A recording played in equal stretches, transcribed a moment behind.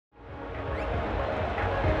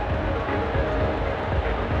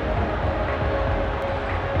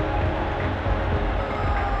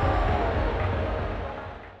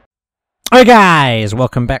Hello guys,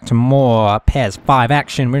 welcome back to more PES 5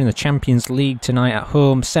 action. We're in the Champions League tonight at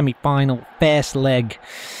home, semi-final, first leg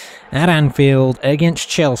at Anfield against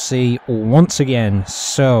Chelsea once again.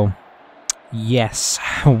 So, yes,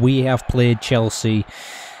 we have played Chelsea,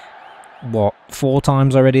 what, 4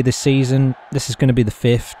 times already this season. This is going to be the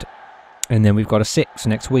 5th, and then we've got a 6th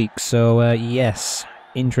next week. So, yes,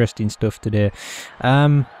 interesting stuff today.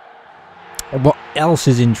 What else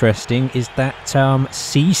is interesting is that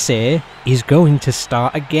Cisse is going to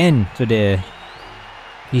start again today.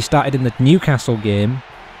 He started in the Newcastle game,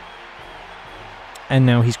 and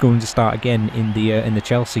now he's going to start again in the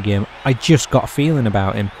Chelsea game. I just got a feeling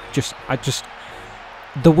about him.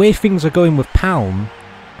 The way things are going with Palm,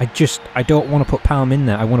 I don't want to put Palm in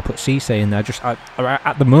there. I want to put Cisse in there.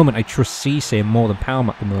 At the moment, I trust Cisse more than Palm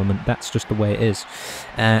at the moment. That's just the way it is.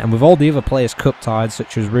 And with all the other players cup tied,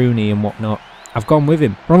 such as Rooney and whatnot, I've gone with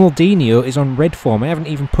him. Ronaldinho is on red form. I haven't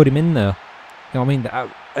even put him in there. You know what I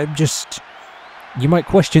mean? You might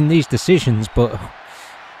question these decisions, but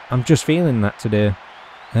I'm just feeling that today.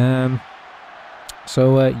 Yeah,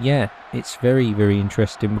 it's very, very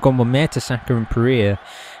interesting. We've gone with Mertesacker and Pereira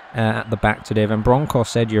at the back today. Van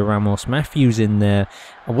Bronckhorst, Sergio Ramos, Matthews in there.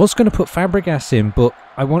 I was going to put Fabregas in, but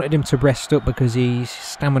I wanted him to rest up because his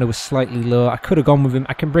stamina was slightly low. I could have gone with him.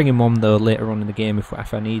 I can bring him on though later on in the game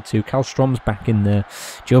if I need to. Kallstrom's back in there.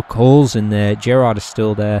 Joe Cole's in there. Gerrard is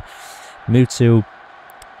still there. Mutu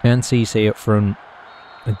and Cisse up front.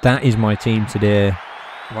 And that is my team today.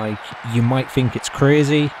 Like, you might think it's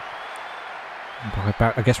crazy,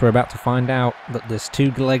 but I guess we're about to find out. But there's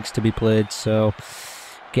 2 legs to be played, so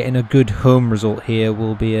getting a good home result here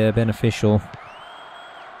will be beneficial.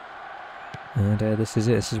 And this is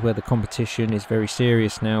it. This is where the competition is very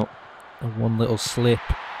serious now. One little slip,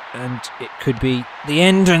 and it could be the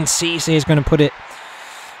end, and Cisse is going to put it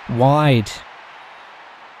wide.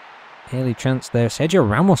 Early chance there. Sergio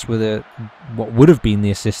Ramos with what would have been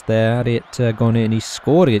the assist there had it gone in. He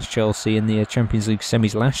scored against Chelsea in the Champions League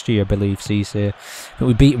semis last year, I believe, Cisse. But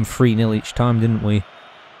we beat him 3-0 each time, didn't we?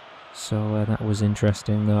 So that was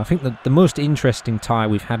interesting, though. I think the most interesting tie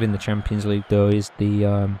we've had in the Champions League, though, is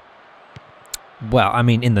the well, I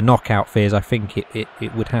mean, in the knockout phase, I think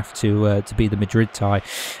it would have to be the Madrid tie.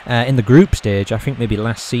 In the group stage, I think maybe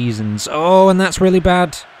last season's. Oh, and that's really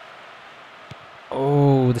bad.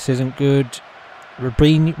 Oh, this isn't good.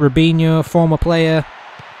 Robinho, former player.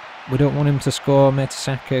 We don't want him to score.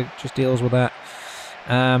 Mertesacker just deals with that.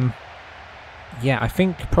 Yeah, I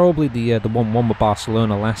think probably the 1-1 with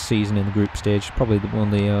Barcelona last season in the group stage is probably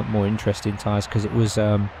one of the more interesting ties, because it was you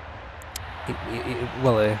know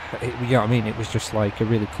what I mean, it was just like a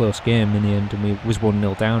really close game in the end, and we was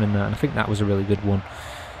 1-0 down in that, and I think that was a really good one.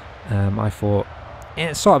 I thought,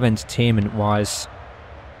 it's sort of entertainment wise,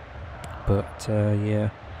 but yeah,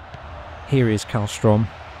 here is Kallstrom.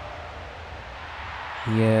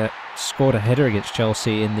 He scored a header against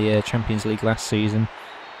Chelsea in the Champions League last season.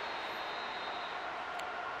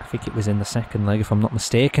 I think it was in the second leg, if I'm not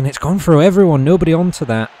mistaken. It's gone through everyone, nobody onto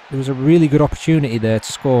that. There was a really good opportunity there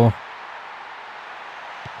to score.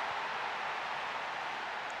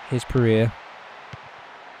 Here's Pereira.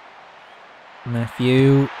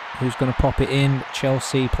 Matthew, who's going to pop it in.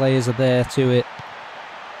 Chelsea players are there to it.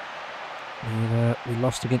 We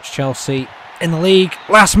lost against Chelsea in the league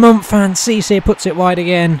last month, and Cisse puts it wide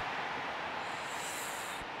again.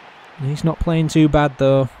 He's not playing too bad,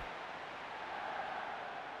 though.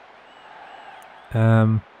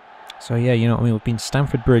 So yeah, you know what I mean, we've been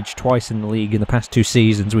Stamford Bridge twice in the league in the past 2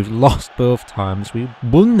 seasons. We've lost both times. We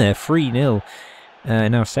won there 3-0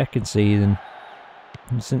 in our second season,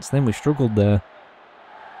 and since then we've struggled there.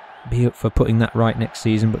 Be up for putting that right next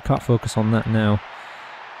season, but can't focus on that now.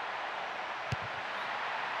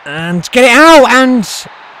 And get it out, and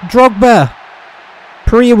Drogba.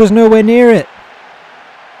 Pereira was nowhere near it,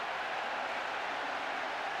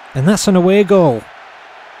 and that's an away goal.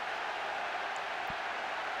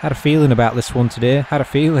 Had a feeling about this one today. Had a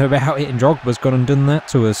feeling about it, and Drogba's gone and done that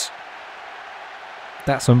to us.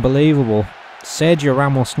 That's unbelievable. Sergio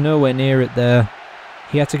Ramos nowhere near it there.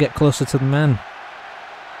 He had to get closer to the man.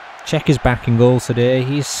 Check is back in goal today.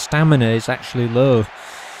 His stamina is actually low,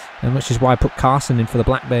 and which is why I put Carson in for the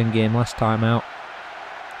Blackburn game last time out.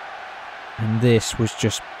 And this was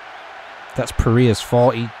just... that's Pereira's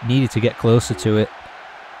fault. He needed to get closer to it.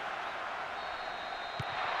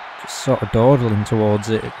 Just sort of dawdling towards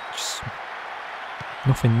it. Just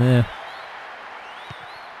nothing there.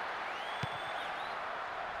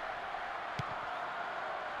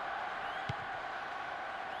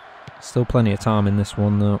 Still plenty of time in this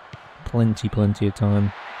one, though. Plenty of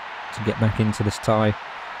time to get back into this tie.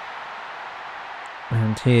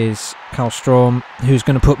 And here's Karlstrom, who's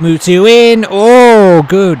going to put Mutu in. Oh,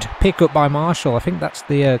 good pick up by Marshall. I think that's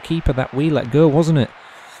the keeper that we let go, wasn't it?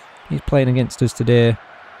 He's playing against us today.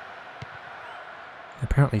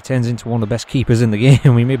 Apparently turns into one of the best keepers in the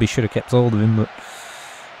game. We maybe should have kept hold of him, but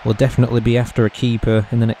we'll definitely be after a keeper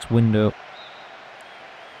in the next window.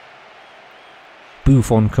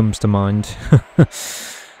 Buffon comes to mind.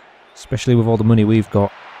 Especially with all the money we've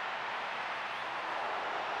got.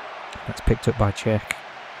 That's picked up by Czech.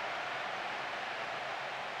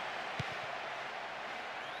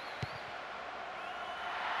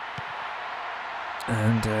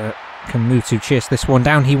 And can Mutu chase this one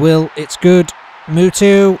down? He will. It's good.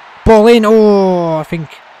 Mutu. Ball in. Oh, I think...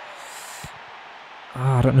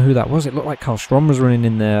 I don't know who that was. It looked like Karlstrom was running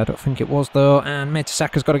in there. I don't think it was, though. And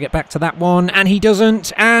Mertesacker got to get back to that one. And he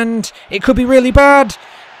doesn't. And it could be really bad.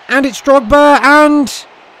 And it's Drogba. And...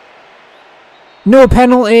 no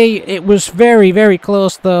penalty. It was very, very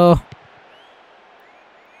close, though.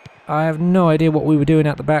 I have no idea what we were doing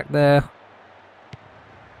at the back there.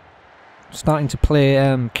 Starting to play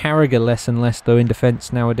Carragher less and less, though, in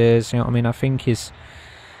defence nowadays. You know what I mean? I think his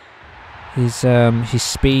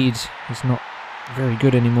speed is not very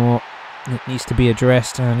good anymore. It needs to be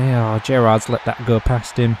addressed. And yeah, Gerrard's let that go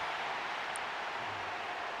past him.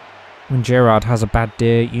 When Gerrard has a bad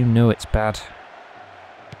day, you know it's bad.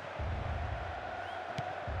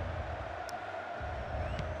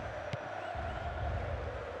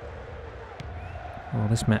 Well,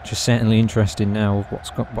 this match is certainly interesting now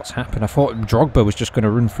with what's happened. I thought Drogba was just going to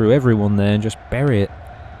run through everyone there and just bury it.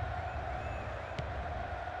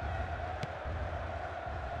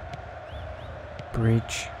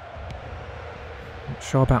 Bridge. Not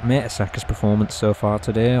sure about Mertesacker's performance so far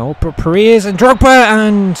today. Oh, Perez and Drogba,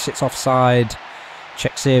 and it's offside.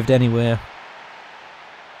 Check saved anyway.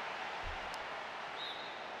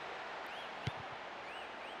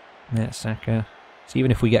 Mertesacker. So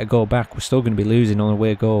even if we get a goal back, we're still going to be losing on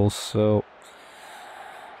away goals. So,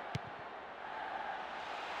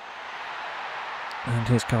 and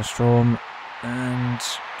here's Karlstrom, and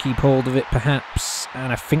keep hold of it perhaps.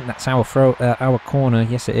 And I think that's our our corner.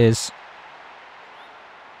 Yes, it is.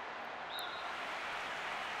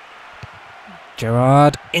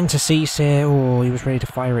 Gerrard into Cisse. Oh, he was ready to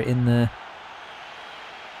fire it in there.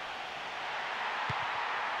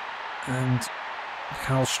 And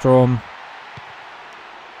Karlstrom.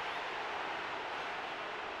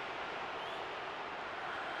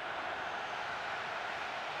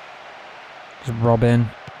 Robin.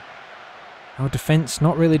 Our defence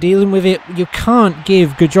not really dealing with it. You can't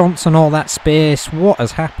give Johnson all that space. What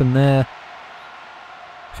has happened there?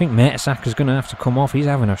 I think Mertesacker's going to have to come off. He's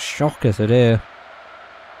having a shocker today.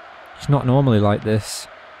 He's not normally like this.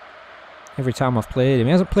 Every time I've played him.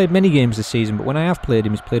 He hasn't played many games this season, but when I have played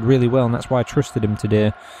him, he's played really well, and that's why I trusted him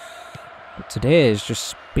today. But today has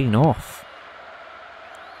just been off.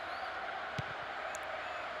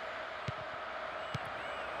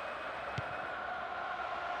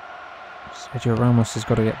 Sergio Ramos has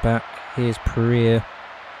got to get back. Here's Pereira.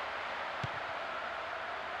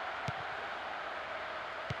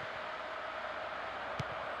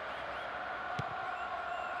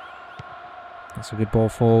 That's a good ball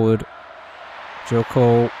forward. Joe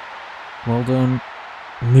Cole. Well done.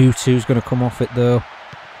 Mutu's going to come off it though.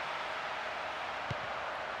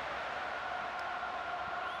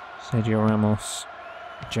 Sergio Ramos.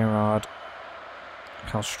 Gerrard.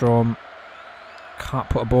 Karlstrom. Can't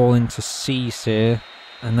put a ball into Cisse,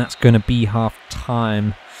 and that's going to be half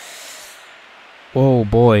time. Oh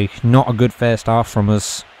boy, not a good first half from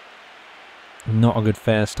us. Not a good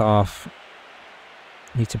first half.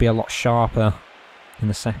 Need to be a lot sharper in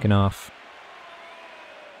the second half.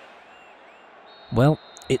 Well,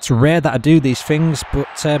 it's rare that I do these things, but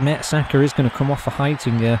Mertesacker is going to come off for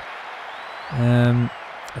Heitinger.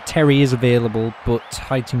 Terry is available, but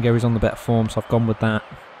Heitinger is on the better form, so I've gone with that.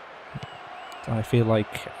 I feel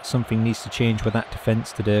like something needs to change with that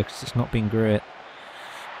defence today because it's not been great.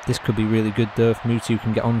 This could be really good though if Mutu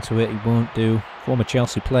can get onto it. He won't do. Former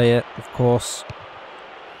Chelsea player, of course.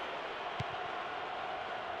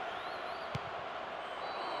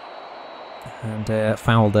 And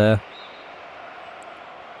foul there.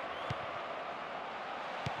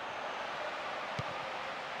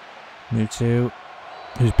 Mutu,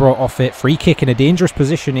 who's brought off it. Free kick in a dangerous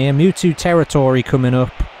position here. Mutu territory coming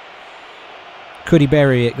up. Could he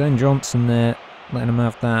bury it? Glenn Johnson there, letting him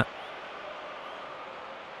have that.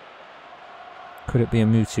 Could it be a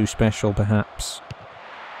Mutu special, perhaps?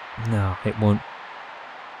 No, it won't.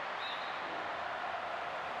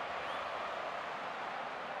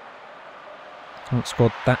 Haven't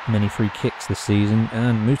scored that many free kicks this season,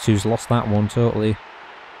 and Mutu's lost that one totally.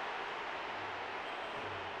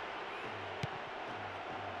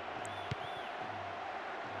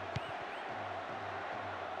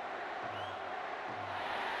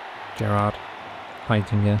 Gerrard,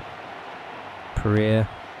 Heitinger, Pereira.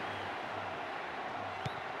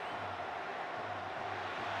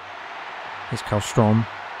 Here's Kallstrom.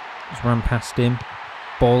 Just ran past him.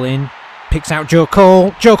 Ball in. Picks out Joe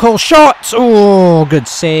Cole. Joe Cole shot! Oh, good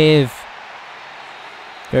save.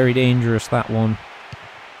 Very dangerous, that one.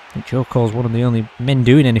 I think Joe Cole's one of the only men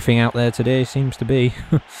doing anything out there today, seems to be.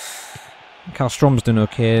 Kallstrom's done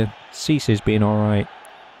okay. Cissé's been alright.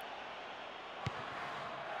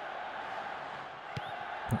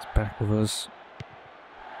 That's back with us.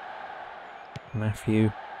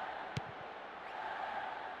 Matthew.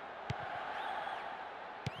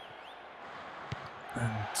 And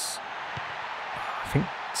I think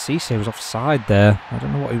Cissé was offside there. I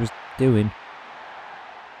don't know what he was doing.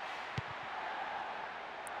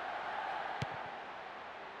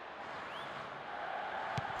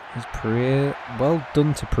 Here's Pereira. Well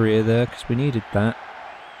done to Pereira there, because we needed that.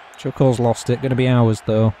 Joe Cole's lost it. Going to be ours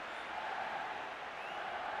though.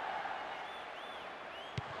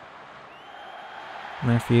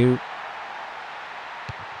 Matthew.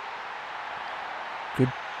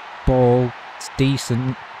 Good ball. It's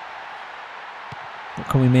decent. What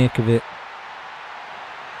can we make of it?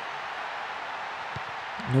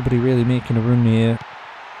 Nobody really making a run here.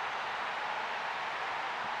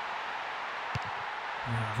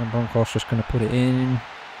 Van Bronckhorst just going to put it in.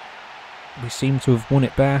 We seem to have won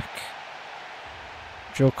it back.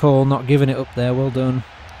 Joe Cole not giving it up there. Well done.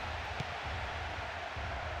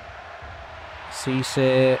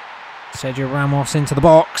 Cissé, Sergio Ramos into the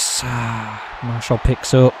box. Marshall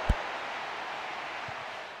picks up.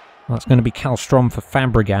 Well, that's going to be Kallstrom for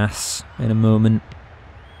Fabregas in a moment.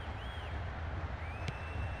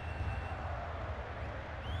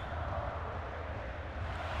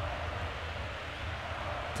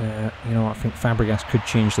 You know, I think Fabregas could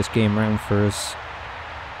change this game round for us.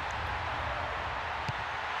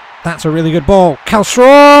 That's a really good ball.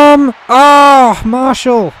 Kallstrom! Oh,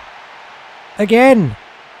 Marshall! Again!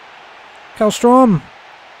 Kallstrom!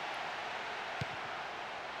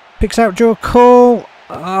 Picks out Joe Cole.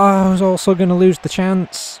 Oh, I was also going to lose the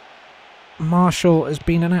chance. Marshall has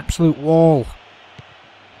been an absolute wall.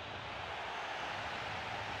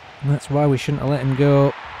 And that's why we shouldn't have let him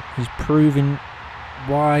go. He's proving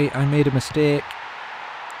why I made a mistake.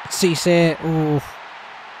 Cissé, oh.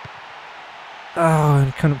 Oh,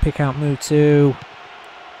 and couldn't pick out Mutu.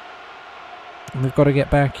 And we've got to get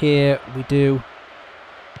back here. We do.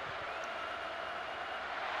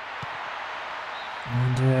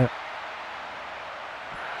 And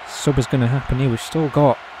sub is going to happen here. We've still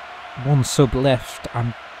got one sub left.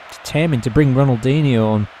 I'm determined to bring Ronaldinho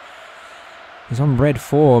on. He's on red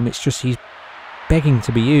form. It's just he's begging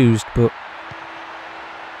to be used, but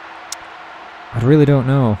I really don't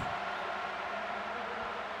know.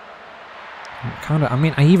 I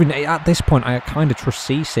mean, I even at this point I kind of trust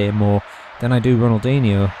Cissé more than I do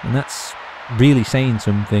Ronaldinho, and that's really saying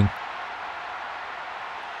something.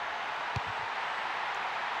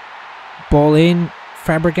 Ball in,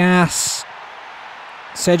 Fabregas,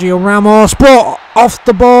 Sergio Ramos, brought off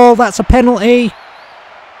the ball. That's a penalty.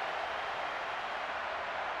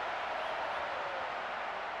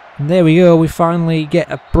 And there we go, we finally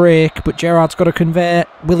get a break, but Gerrard's got to convert.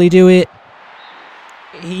 Will he do it?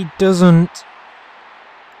 He doesn't.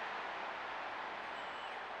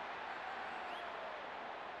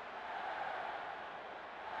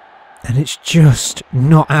 And it's just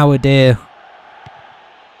not our day.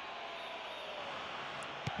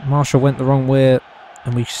 Marshall went the wrong way,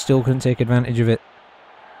 and we still couldn't take advantage of it.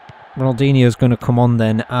 Ronaldinho's going to come on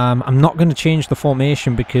then. I'm not going to change the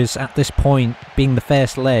formation because at this point, being the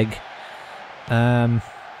first leg,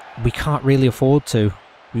 we can't really afford to.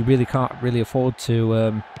 We really can't really afford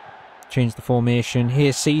to change the formation.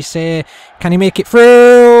 Here's Cissé. Can he make it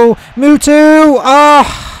through? Mutu!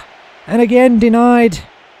 Ah! And again, denied.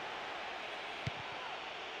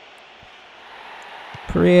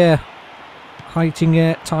 Pereira.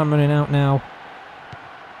 Heitinger. Time running out now.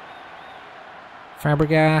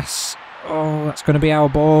 Fabregas. Oh, that's going to be our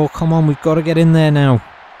ball. Come on, we've got to get in there now.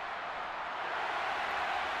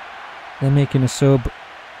 They're making a sub.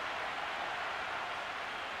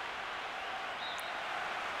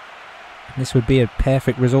 This would be a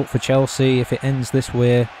perfect result for Chelsea if it ends this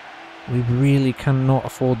way. We really cannot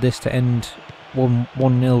afford this to end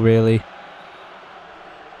 1-0 really.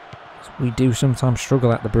 We do sometimes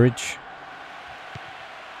struggle at the bridge.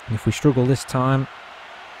 And if we struggle this time,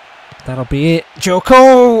 That'll be it. Joko!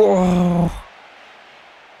 Oh.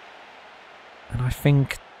 And I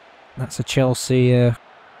think that's a Chelsea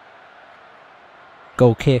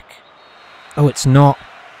goal kick. Oh, it's not.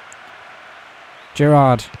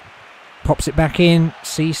 Gerrard pops it back in.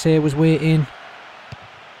 Cisse was waiting.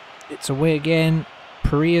 It's away again.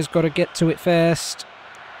 Pereira's got to get to it first.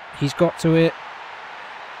 He's got to it.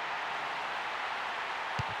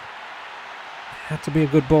 Had to be a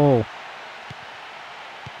good ball.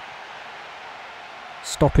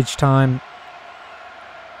 Stoppage time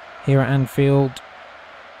here at Anfield.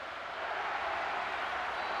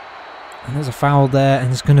 And there's a foul there, and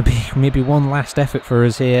there's going to be maybe one last effort for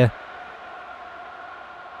us here.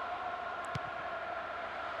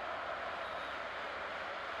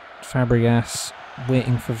 Fabregas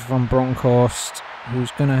waiting for Van Bronckhorst,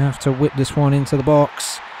 who's going to have to whip this one into the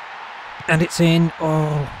box. And it's in.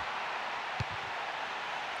 Oh.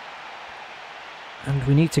 And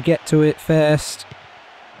we need to get to it first.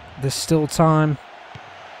 There's still time.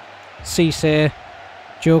 Cisse.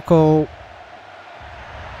 Joko.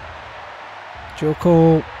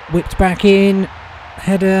 Joko whipped back in.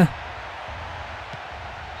 Header.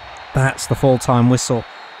 That's the full-time whistle.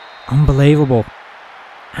 Unbelievable.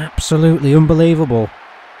 Absolutely unbelievable.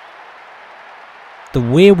 The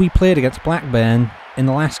way we played against Blackburn in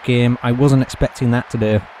the last game, I wasn't expecting that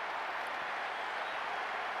today.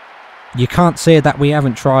 You can't say that we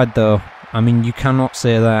haven't tried though. I mean, you cannot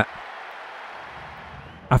say that.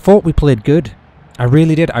 I thought we played good. I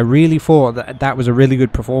really did. I really thought that that was a really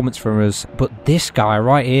good performance from us. But this guy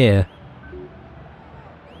right here,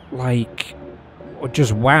 like,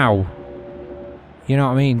 just wow. You know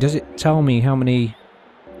what I mean? Does it tell me how many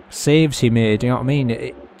saves he made? You know what I mean?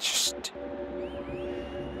 It just...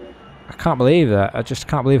 I can't believe that. I just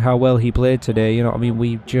can't believe how well he played today. You know what I mean?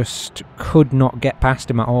 We just could not get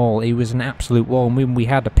past him at all. He was an absolute wall. And when we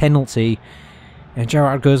had a penalty, and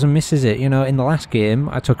Gerrard goes and misses it. You know, in the last game,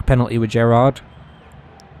 I took a penalty with Gerrard.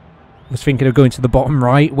 Was thinking of going to the bottom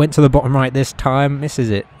right. Went to the bottom right this time. Misses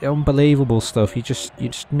it. Unbelievable stuff. You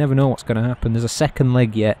just never know what's going to happen. There's a second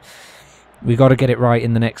leg yet. We got to get it right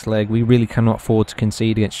in the next leg. We really cannot afford to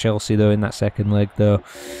concede against Chelsea though in that second leg though.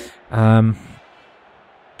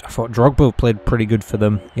 I thought Drogba played pretty good for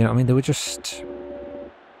them. You know what I mean? They were just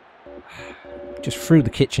threw the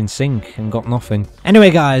kitchen sink and got nothing. Anyway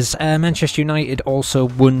guys, Manchester United also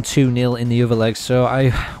won 2-0 in the other leg, so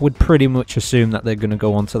I would pretty much assume that they're going to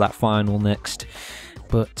go on to that final next.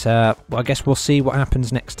 But well, I guess we'll see what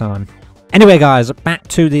happens next time. Anyway guys, back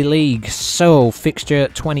to the league. So, fixture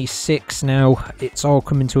 26 now. It's all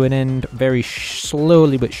coming to an end very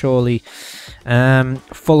slowly but surely.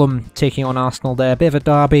 Fulham taking on Arsenal there. Bit of a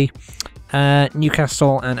derby.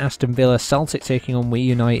 Newcastle and Aston Villa. Celtic taking on Wii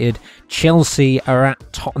United. Chelsea are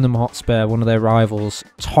at Tottenham Hotspur, one of their rivals.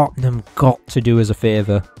 Tottenham got to do us a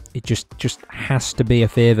favour. It just has to be a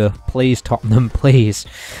favour. Please, Tottenham, please.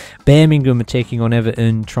 Birmingham are taking on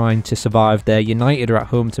Everton, trying to survive there. United are at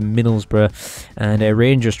home to Middlesbrough, and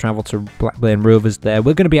Rangers travel to Blackburn Rovers there.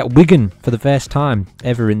 We're going to be at Wigan for the first time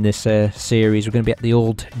ever in this series. We're going to be at the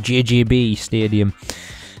old JJB Stadium.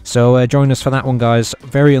 So join us for that one, guys.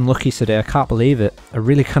 Very unlucky today. I can't believe it. I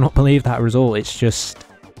really cannot believe that result. It's just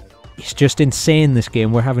insane, this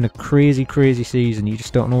game. We're having a crazy, crazy season. You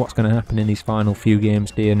just don't know what's going to happen in these final few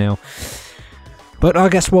games, do you now? But I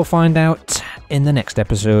guess we'll find out in the next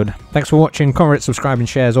episode. Thanks for watching. Comment, subscribe, and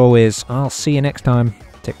share as always. I'll see you next time.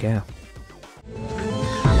 Take care.